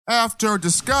After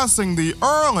discussing the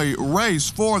early race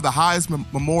for the Heisman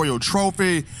Memorial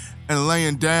Trophy and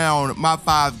laying down my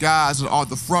 5 guys that are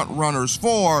the front runners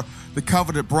for the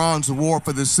coveted Bronze Award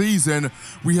for this season,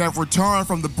 we have returned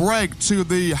from the break to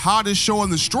the hottest show in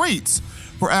the streets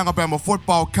for Alabama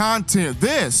football content.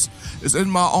 This is In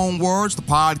My Own Words, the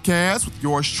podcast with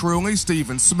yours truly,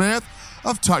 Stephen Smith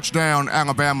of Touchdown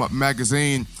Alabama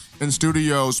Magazine in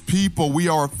studios. People, we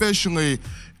are officially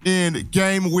in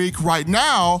game week right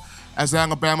now as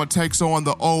Alabama takes on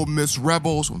the Ole Miss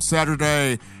Rebels on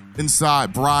Saturday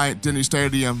inside Bryant-Denny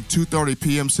Stadium, 2:30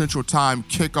 p.m. Central Time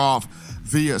kickoff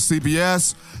via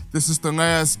CBS. This is the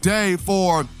last day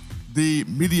for the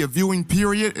media viewing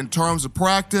period in terms of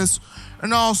practice,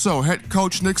 and also head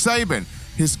coach Nick Saban,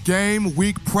 his game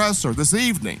week presser this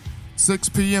evening, 6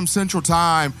 p.m. Central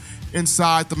Time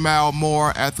inside the Mal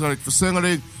Moore Athletic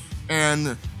Facility.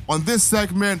 And on this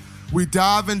segment, we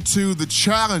dive into the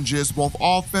challenges, both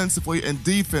offensively and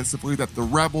defensively, that the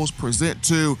Rebels present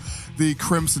to the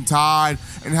Crimson Tide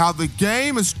and how the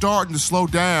game is starting to slow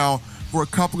down for a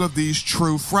couple of these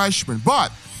true freshmen.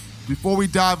 But before we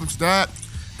dive into that,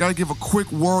 got to give a quick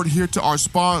word here to our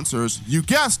sponsors. You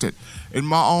guessed it. In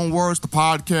My Own Words, the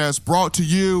podcast brought to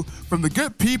you from the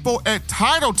good people at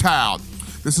Titletown.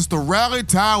 This is the rally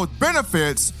towel with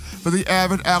benefits for the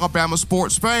avid Alabama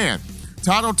sports fan.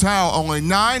 Title towel, only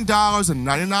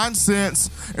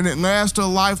 $9.99, and it lasts a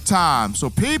lifetime.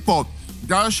 So people, you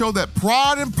gotta show that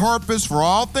pride and purpose for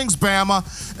all things Bama,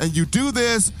 and you do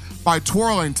this by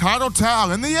twirling Title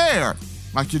towel in the air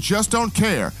like you just don't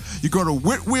care. You go to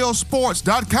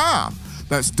whitwheelsports.com.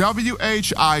 That's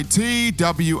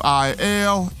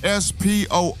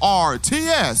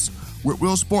WHITWILSPORTS,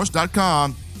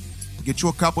 whitwheelsports.com. Get you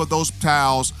a couple of those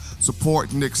towels.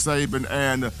 Support Nick Saban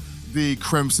and the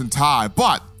Crimson Tide.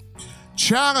 But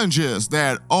challenges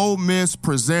that Ole Miss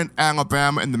present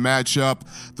Alabama in the matchup,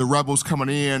 the Rebels coming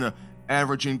in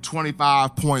averaging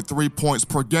 25.3 points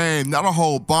per game. Not a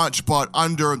whole bunch, but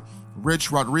under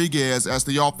Rich Rodriguez as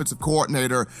the offensive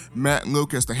coordinator, Matt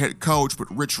Lucas the head coach, but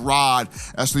Rich Rod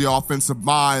as the offensive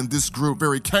mind. This group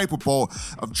very capable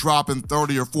of dropping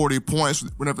 30 or 40 points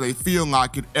whenever they feel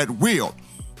like it at will.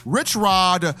 Rich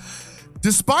Rod,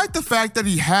 despite the fact that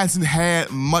he hasn't had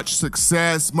much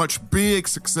big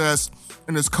success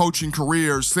in his coaching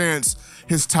career since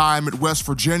his time at West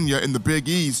Virginia in the Big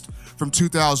East from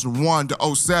 2001 to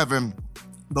 2007,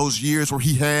 those years where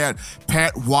he had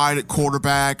Pat White at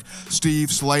quarterback, Steve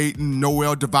Slayton,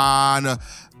 Noel Devine,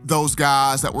 those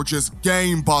guys that were just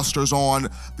game busters on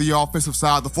the offensive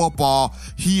side of the football,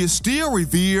 he is still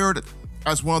revered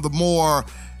as one of the more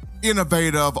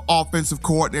innovative offensive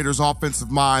coordinators, offensive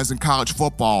minds in college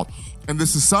football. And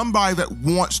this is somebody that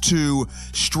wants to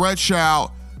stretch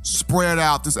out, spread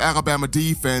out this Alabama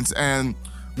defense. And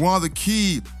one of the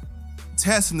key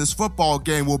tests in this football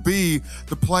game will be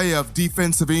the play of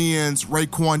defensive ends,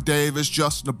 Raekwon Davis,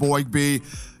 Justin Eboigbe,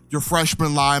 your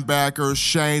freshman linebackers,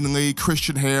 Shane Lee,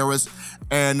 Christian Harris,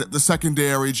 and the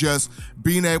secondary just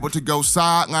being able to go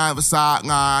sideline to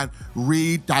sideline,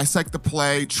 read, dissect the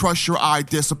play, trust your eye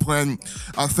discipline,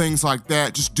 things like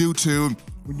that, just due to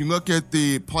when you look at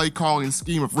the play calling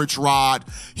scheme of Rich Rod,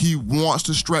 he wants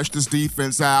to stretch this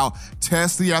defense out,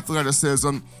 test the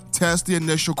athleticism, test the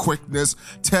initial quickness,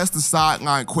 test the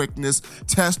sideline quickness,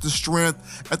 test the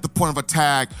strength at the point of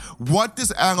attack. What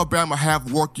does Alabama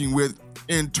have working with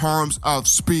in terms of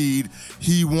speed?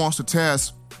 He wants to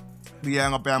test the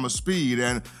Alabama speed,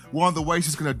 and one of the ways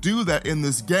he's going to do that in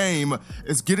this game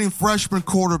is getting freshman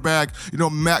quarterback,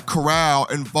 Matt Corral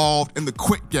involved in the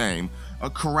quick game.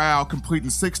 Corral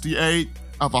completing 68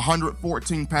 of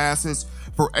 114 passes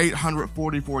for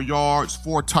 844 yards,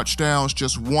 4 touchdowns,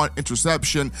 just 1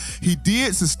 interception. He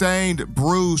did sustain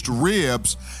bruised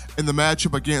ribs in the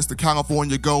matchup against the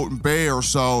California Golden Bears,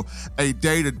 so a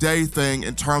day-to-day thing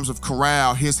in terms of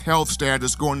Corral, his health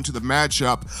status going into the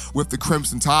matchup with the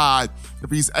Crimson Tide.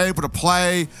 If he's able to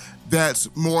play, that's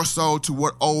more so to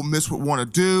what Ole Miss would want to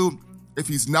do. If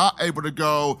he's not able to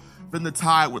go, then the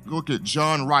Tide would look at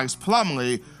John Rice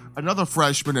Plumlee, another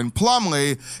freshman, and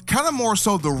Plumlee, kind of more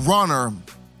so the runner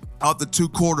of the two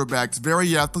quarterbacks.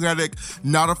 Very athletic,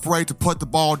 not afraid to put the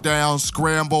ball down,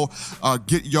 scramble,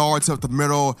 get yards up the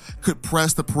middle, could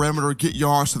press the perimeter, get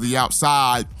yards to the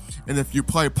outside. And if you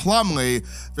play Plumlee,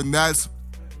 then that's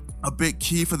a big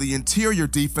key for the interior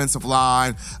defensive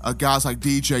line, guys like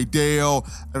DJ Dale,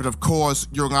 and of course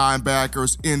your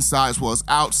linebackers inside as well as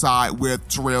outside with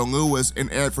Terrell Lewis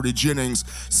and Anthony Jennings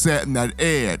setting that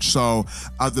edge. So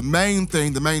the main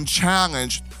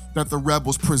challenge that the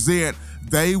Rebels present.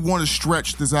 They want to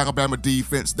stretch this Alabama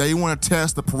defense. They want to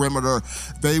test the perimeter.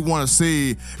 They want to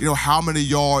see, how many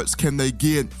yards can they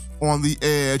get on the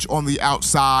edge, on the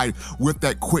outside with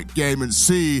that quick game, and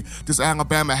see, does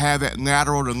Alabama have that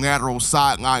lateral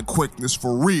sideline quickness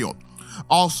for real?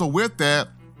 Also with that,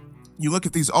 you look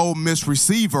at these Ole Miss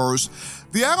receivers,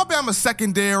 the Alabama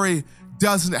secondary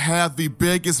doesn't have the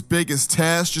biggest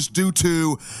test, just due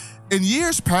to, in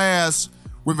years past,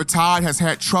 when the Tide has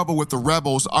had trouble with the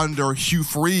Rebels under Hugh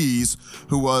Freeze,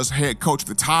 who was head coach at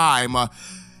the time,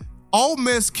 Ole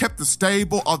Miss kept the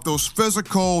stable of those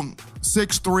physical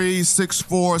 6'3",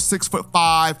 6'4",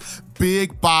 6'5",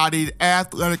 big-bodied,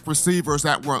 athletic receivers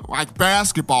that were like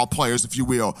basketball players, if you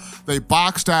will. They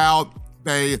boxed out.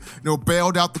 They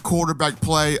bailed out the quarterback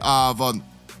play of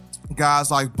guys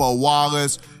like Bo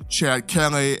Wallace, Chad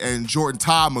Kelly, and Jordan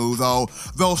Ta'amu, though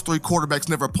those three quarterbacks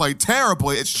never played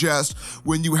terribly. It's just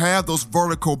when you have those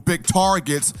vertical big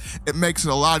targets, it makes it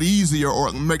a lot easier, or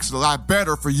it makes it a lot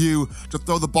better for you to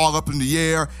throw the ball up in the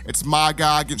air. It's my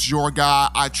guy against your guy.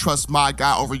 I trust my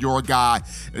guy over your guy,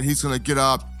 and he's going to get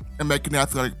up and make an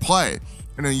athletic play.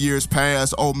 And in years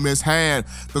past, Ole Miss had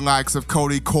the likes of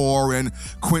Cody Core and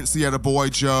Quincy Attaboy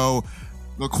Joe,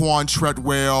 Laquan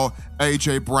Treadwell,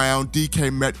 A.J. Brown, D.K.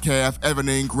 Metcalf, Evan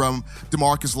Ingram,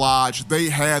 DeMarcus Lodge. They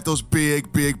had those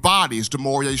big bodies.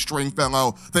 DeMaurier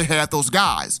Stringfellow, they had those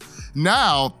guys.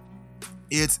 Now,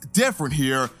 it's different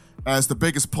here, as the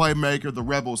biggest playmaker the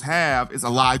Rebels have is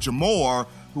Elijah Moore,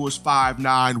 who is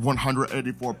 5'9",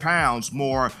 184 pounds.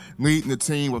 Moore leading the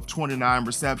team with 29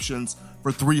 receptions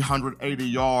for 380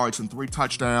 yards and 3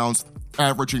 touchdowns,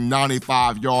 averaging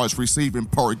 95 yards receiving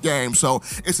per game. So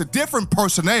it's a different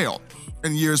personnel.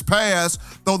 In years past,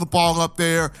 throw the ball up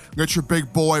there, let your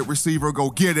big boy receiver go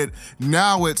get it.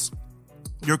 Now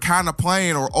you're kind of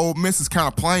playing, or Ole Miss is kind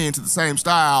of playing to the same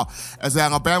style as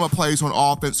Alabama plays on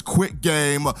offense. Quick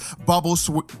game, bubble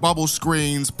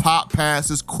screens, pop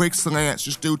passes, quick slants,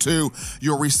 just due to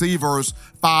your receivers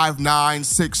 5'9",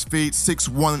 6 feet,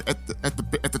 6'1"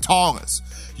 at the tallest.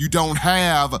 You don't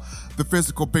have the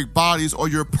physical big bodies, or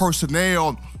your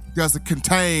personnel doesn't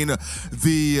contain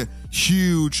the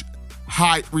huge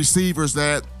height receivers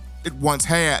that it once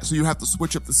had. So you have to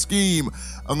switch up the scheme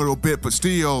a little bit, but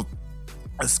still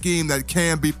a scheme that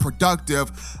can be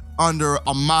productive under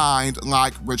a mind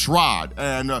like Rich Rod.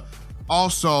 And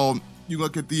also, you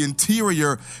look at the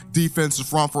interior defensive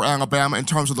front for Alabama in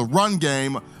terms of the run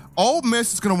game. Ole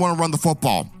Miss is going to want to run the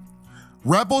football.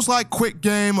 Rebels like quick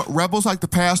game. Rebels like to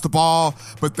pass the ball,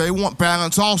 but they want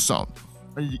balance also.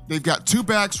 They've got two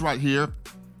backs right here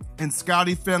in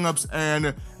Scotty Phillips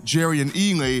and Jerrion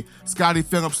Ealy. Scotty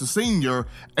Phillips, the senior,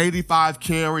 85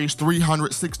 carries,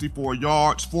 364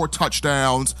 yards, 4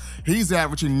 touchdowns. He's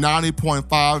averaging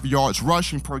 90.5 yards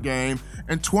rushing per game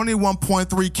and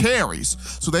 21.3 carries.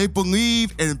 So they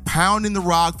believe in pounding the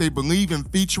rock. They believe in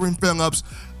featuring Phillips.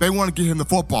 They want to get him the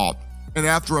football. And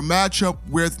after a matchup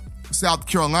with South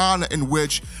Carolina in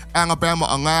which Alabama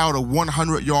allowed a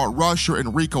 100-yard rusher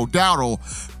in Rico Dowdle,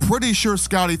 pretty sure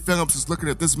Scotty Phillips is looking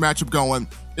at this matchup going,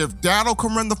 if Dowdle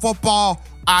can run the football,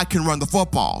 I can run the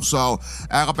football. So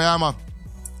Alabama,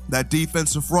 that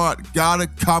defensive front, gotta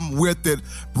come with it,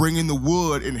 bringing the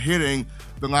wood and hitting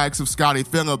the likes of Scotty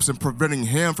Phillips and preventing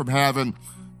him from having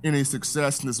any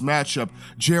success in this matchup.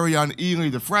 Jerrion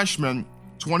Ealy, the freshman,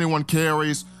 21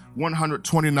 carries,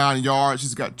 129 yards.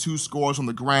 He's got 2 scores on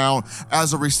the ground.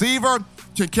 As a receiver,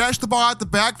 can catch the ball at the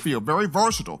backfield. Very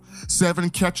versatile. 7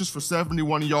 catches for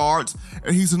 71 yards.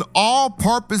 And he's an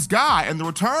all-purpose guy in the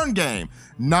return game.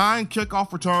 9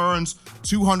 kickoff returns,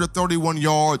 231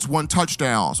 yards, 1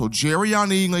 touchdown. So Jerrion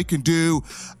Ealy can do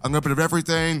a little bit of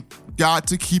everything. Got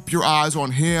to keep your eyes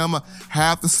on him.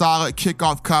 Have the solid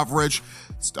kickoff coverage.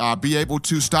 Be able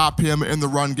to stop him in the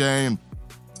run game.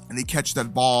 And he catch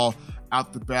that ball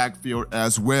out the backfield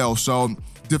as well. So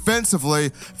defensively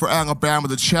for Alabama,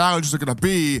 the challenges are going to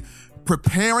be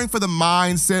preparing for the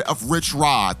mindset of Rich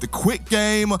Rod. The quick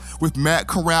game with Matt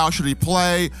Corral, should he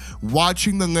play,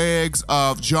 watching the legs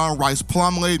of John Rice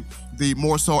Plumlee, the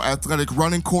more so athletic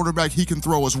running quarterback. He can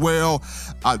throw as well.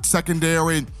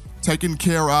 Secondary, taking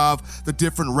care of the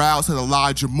different routes that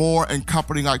Elijah Moore and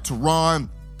company like to run.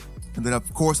 And then,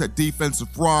 of course, that defensive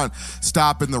front,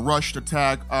 stopping the rushed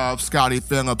attack of Scotty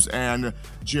Phillips and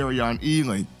Jerrion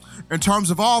Ealy. In terms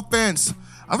of offense,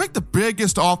 I think the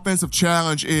biggest offensive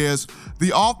challenge is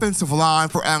the offensive line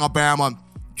for Alabama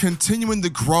continuing the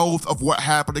growth of what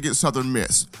happened against Southern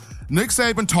Miss. Nick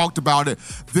Saban talked about it.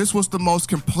 This was the most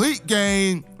complete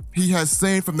game he has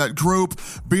seen from that group,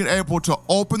 being able to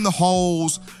open the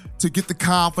holes, to get the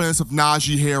confidence of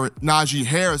Najee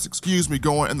Harris,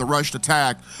 going in the rush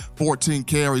attack. 14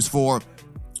 carries for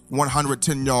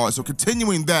 110 yards. So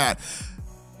continuing that,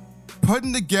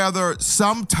 putting together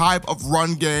some type of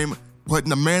run game,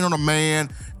 putting a man on a man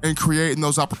and creating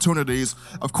those opportunities.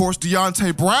 Of course,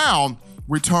 Deonte Brown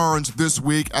returns this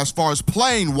week as far as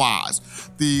playing wise.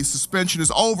 The suspension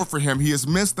is over for him. He has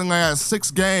missed the last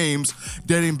 6 games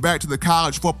dating back to the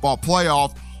college football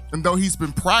playoff. And though he's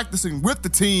been practicing with the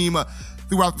team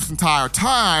throughout this entire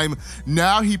time,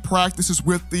 now he practices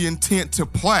with the intent to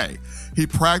play. He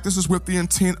practices with the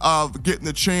intent of getting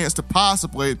the chance to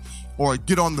possibly or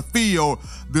get on the field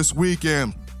this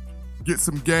weekend, get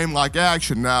some game-like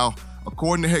action. Now,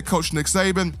 according to head coach Nick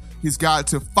Saban, he's got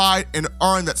to fight and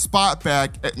earn that spot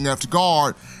back at left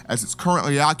guard, as it's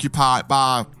currently occupied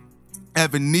by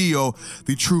Evan Neal,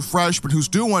 the true freshman, who's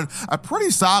doing a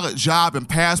pretty solid job in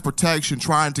pass protection,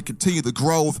 trying to continue the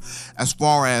growth as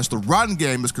far as the run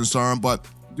game is concerned, but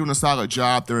doing a solid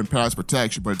job there in pass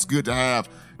protection. But it's good to have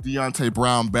Deonte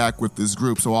Brown back with this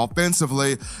group. So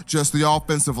offensively, just the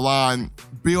offensive line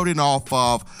building off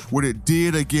of what it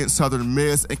did against Southern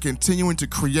Miss and continuing to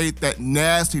create that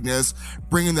nastiness,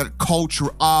 bringing that culture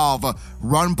of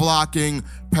run blocking,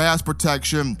 pass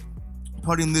protection,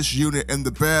 putting this unit in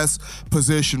the best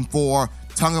position for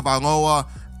Tagovailoa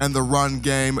and the run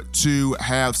game to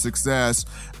have success.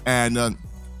 And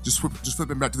just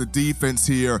flipping back to the defense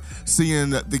here,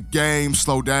 seeing the game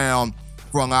slow down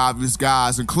for a lot of these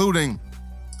guys, including,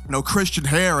 Christian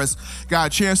Harris. Got a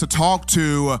chance to talk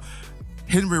to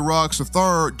Henry Ruggs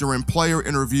III during player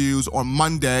interviews on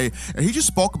Monday, and he just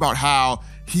spoke about how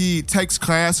he takes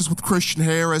classes with Christian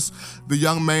Harris. The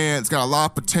young man's got a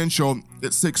lot of potential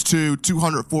at 6'2",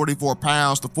 244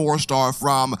 pounds, the 4-star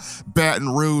from Baton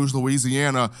Rouge,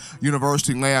 Louisiana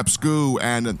University Lab School,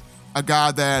 and a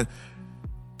guy that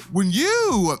when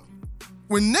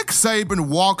Nick Saban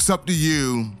walks up to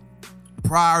you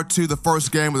prior to the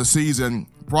first game of the season,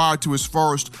 prior to his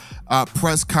first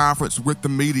press conference with the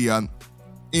media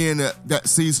in that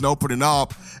season opening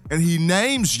up, and he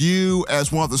names you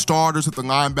as one of the starters at the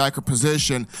linebacker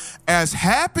position, as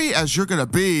happy as you're going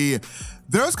to be,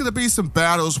 there's going to be some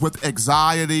battles with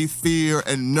anxiety, fear,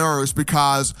 and nerves,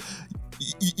 because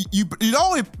you'd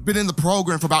only been in the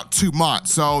program for about 2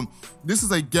 months, so this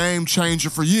is a game changer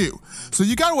for you. So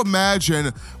you got to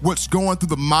imagine what's going through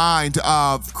the mind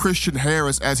of Christian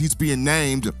Harris as he's being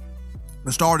named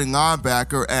the starting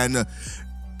linebacker. And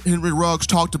Henry Ruggs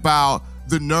talked about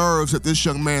the nerves that this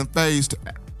young man faced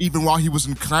even while he was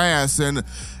in class, and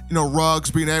Ruggs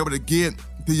being able to get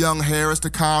the young Harris to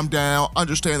calm down,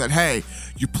 understand that, hey,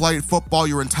 you played football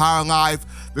your entire life.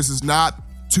 This is not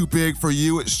too big for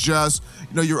you. It's just,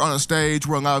 you're on a stage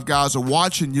where a lot of guys are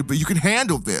watching you, but you can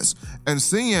handle this. And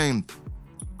seeing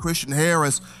Christian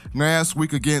Harris last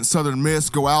week against Southern Miss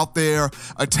go out there,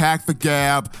 attack the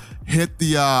gap, shoot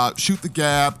the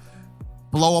gap,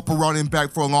 blow up a running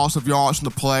back for a loss of yards in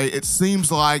the play, it seems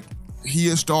like he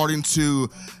is starting to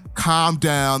calm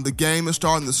down. The game is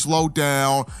starting to slow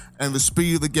down, and the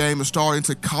speed of the game is starting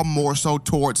to come more so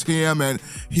towards him, and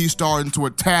he's starting to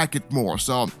attack it more.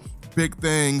 So big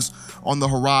things on the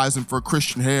horizon for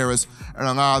Christian Harris and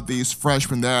a lot of these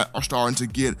freshmen that are starting to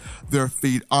get their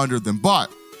feet under them. But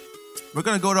we're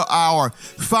going to go to our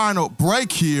final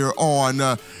break here on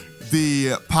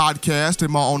the podcast,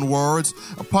 in my own words.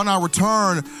 Upon our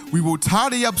return, we will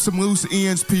tidy up some loose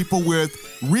ends, people, with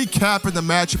recapping the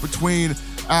matchup between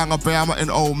Alabama and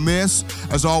Ole Miss.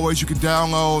 As always, you can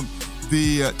download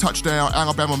the Touchdown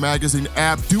Alabama Magazine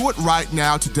app. Do it right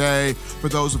now today for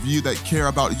those of you that care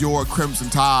about your Crimson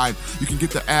Tide. You can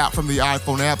get the app from the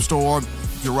iPhone App Store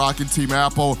if you're rocking Team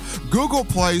Apple, Google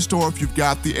Play Store if you've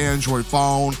got the Android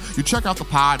phone. You check out the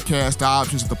podcast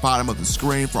options at the bottom of the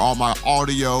screen for all my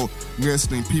audio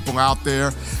listening people out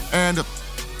there. And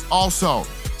also,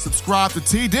 subscribe to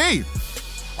TD,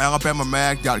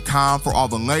 AlabamaMag.com, for all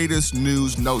the latest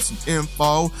news, notes, and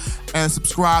info. And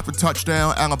subscribe to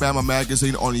Touchdown Alabama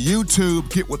Magazine on YouTube.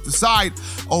 Get with the site.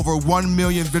 Over 1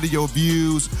 million video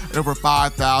views and over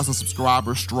 5,000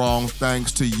 subscribers strong,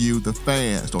 thanks to you, the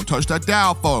fans. Don't touch that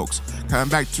dial, folks. Coming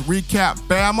back to recap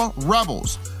Bama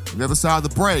Rebels. On the other side of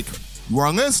the break, you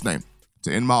are listening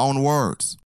to In My Own Words.